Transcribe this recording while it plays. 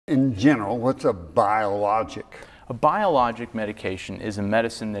in general, what's a biologic? A biologic medication is a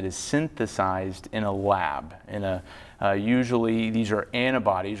medicine that is synthesized in a lab. Usually these are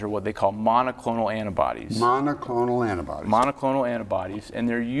antibodies, or what they call monoclonal antibodies. Monoclonal antibodies. Monoclonal antibodies, and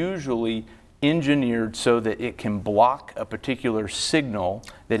they're usually engineered so that it can block a particular signal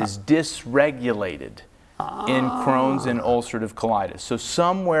that is dysregulated in Crohn's and ulcerative colitis. So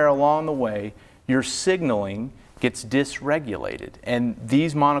somewhere along the way, your signaling gets dysregulated, and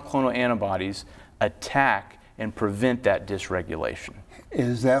these monoclonal antibodies attack and prevent that dysregulation.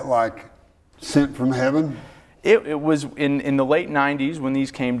 Is that like sent from heaven? It was in the late 90s when these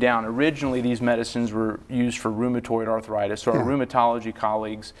came down. Originally, these medicines were used for rheumatoid arthritis, so our rheumatology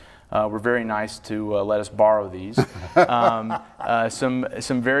colleagues were very nice to let us borrow these.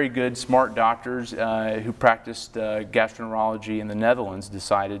 Some very good, smart doctors who practiced gastroenterology in the Netherlands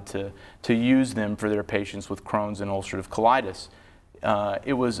decided to use them for their patients with Crohn's and ulcerative colitis.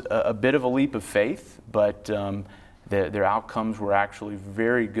 It was a bit of a leap of faith, but their outcomes were actually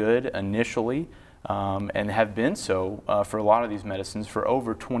very good initially, and have been so for a lot of these medicines for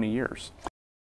over 20 years.